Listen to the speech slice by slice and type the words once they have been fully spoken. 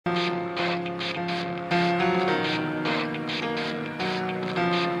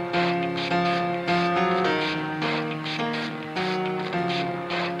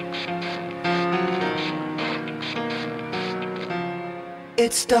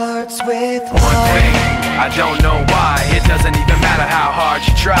It starts with one thing, I don't know why. It doesn't even matter how hard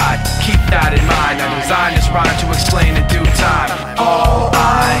you try. Keep that in mind. I designed this rhyme to explain in due time. All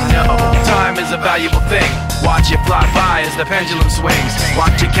I know, time is a valuable thing. Watch it fly by as the pendulum swings.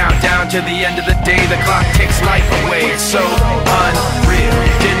 Watch it count down to the end of the day. The clock takes life away. It's so unreal.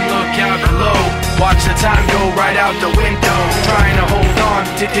 Didn't look out below. Watch the time go right out the window. Trying to hold on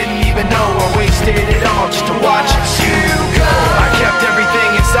to didn't even know I wasted it all just to watch you go. I kept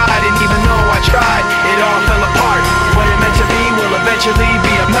everything inside, and even though I tried, it all fell apart. What it meant to be will eventually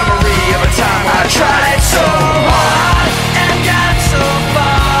be a memory of a time I tried so hard and got so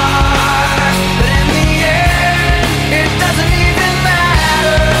far, but in the end, it doesn't even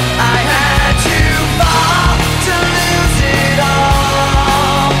matter. I had to fall to lose it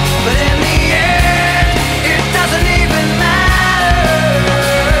all, but in the end, it doesn't even matter.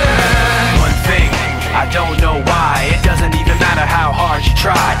 One thing, I don't know why. It doesn't even matter how hard you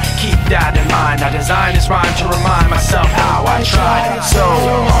try. Keep that in mind. I designed this rhyme to remind myself how I tried so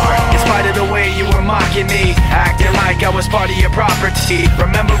hard. In spite of the way you were mocking me, acting like I was part of your property,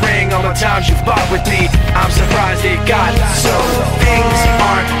 remembering all the times you fought with me, I'm surprised it got so. Things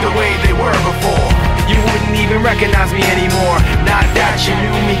aren't the way they were before. You wouldn't even recognize me anymore. Not that you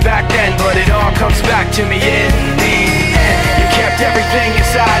knew me back then, but it all comes back to me in the end. You kept everything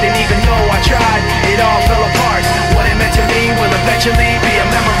inside, and even though I tried, it all fell apart. What it meant to me will eventually be a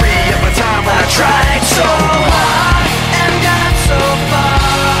memory of a time when I tried so hard and got so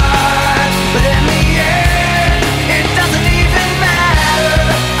far, but in the end, it doesn't even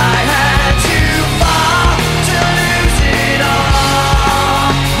matter. I had to fall to lose it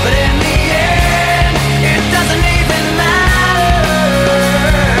all, but in the end, it doesn't even matter.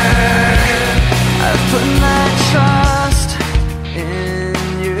 I've put my trust in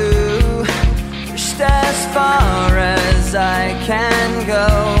you, pushed as far as I can go.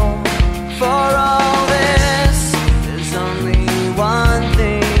 For all this, there's only one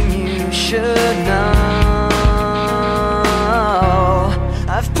thing you should know.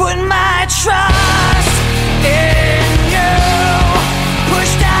 I've put my trust in you,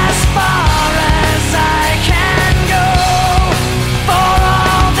 pushed as far as I can go. For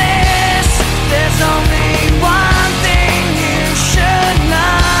all this, there's only one thing you should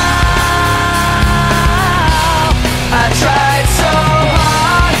know. I tried so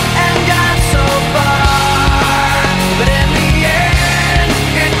hard and got so far, but in the end,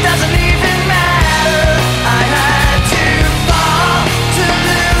 it doesn't even matter. I had to fall to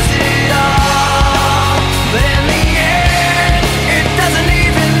lose it all, but in the end, it doesn't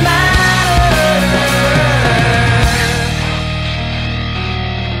even matter.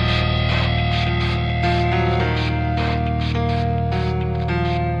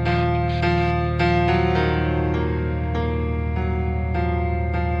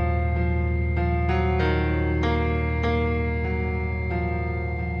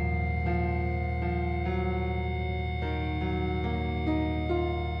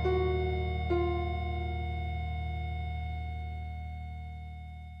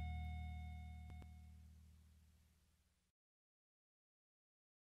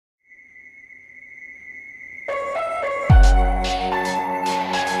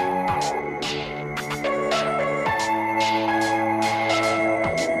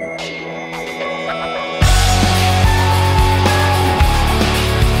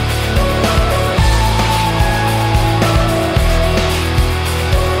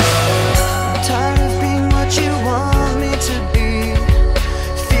 Tired of being what you want me to be,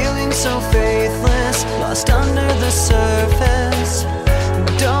 feeling so faithless, lost under the surface.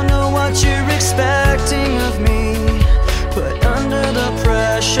 Don't know what you're expecting of me, put under the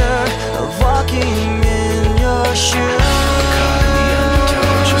pressure of walking in your shoes.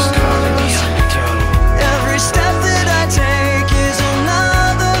 Every step that I take is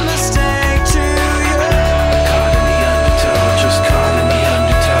another mistake to you.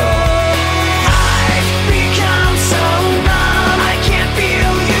 I've become so numb, I can't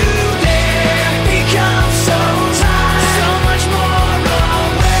feel you there. Become so tired, so much more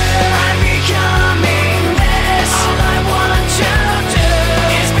aware. I'm becoming this. All I want to do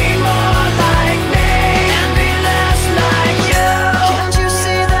is be more like me and be less like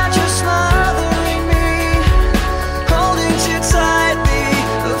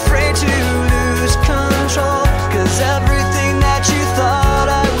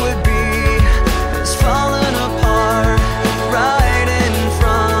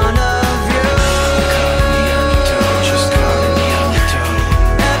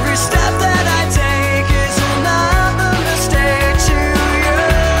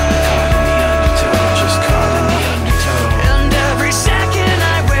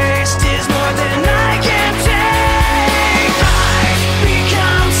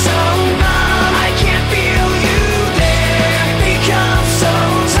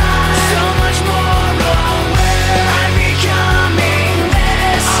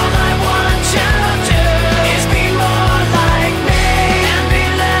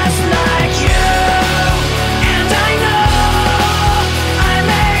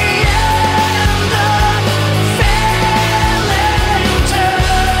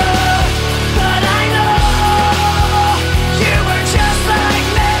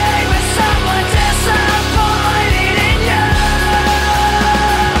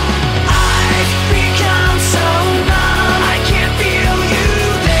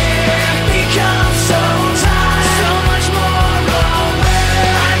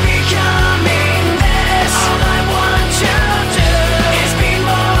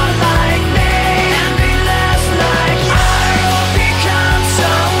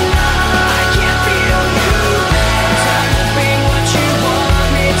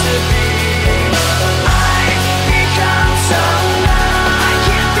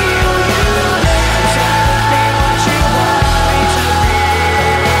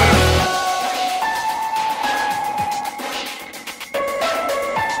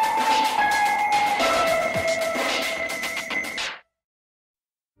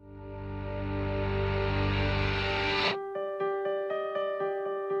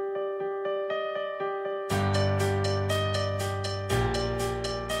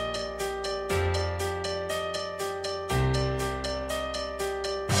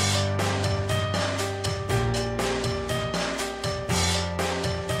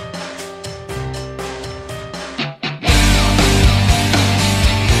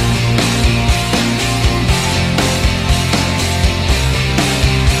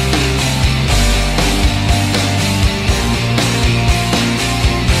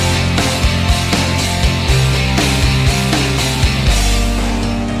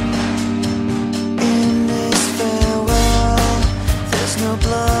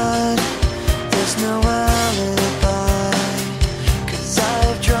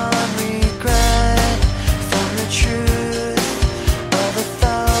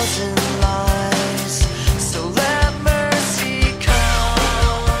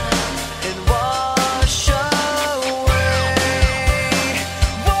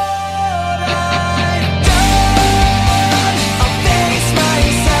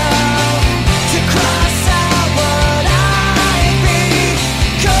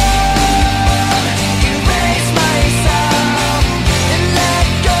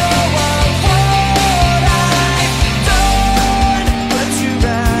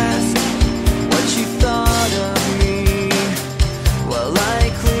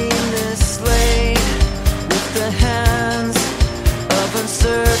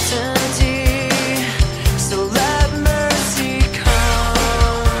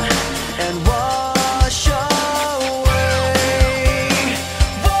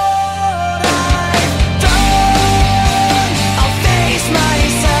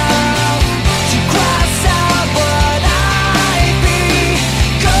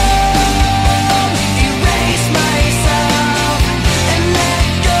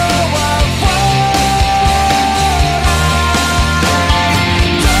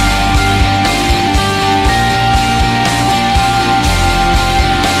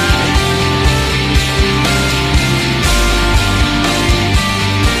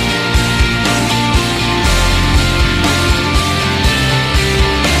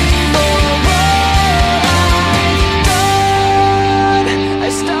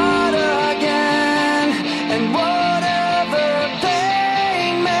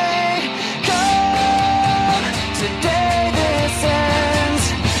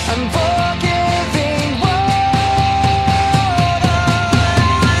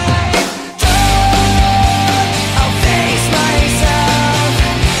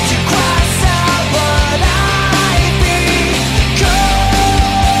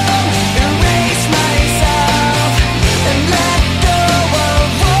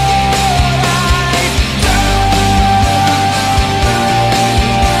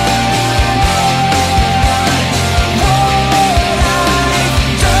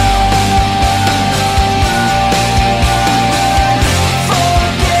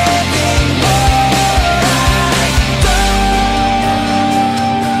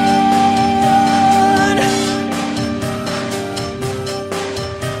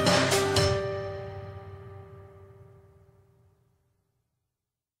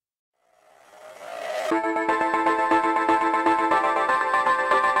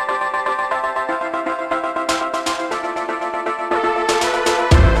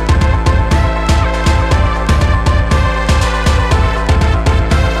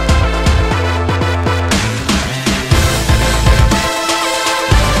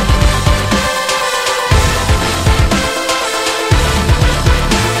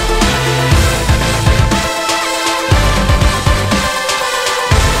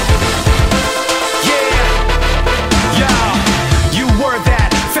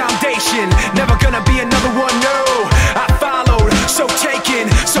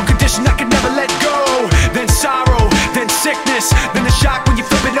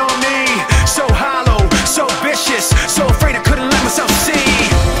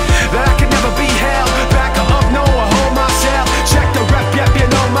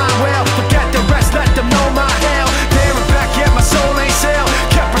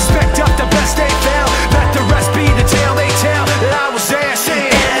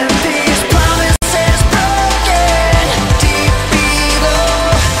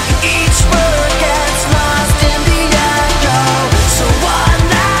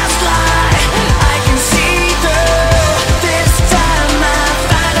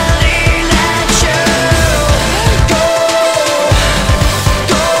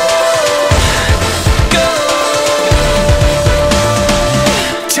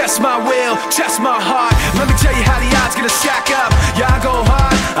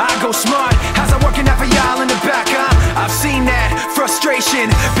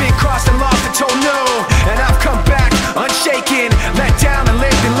mistaken, been crossed and lost and told no, and I've come back unshaken, let down and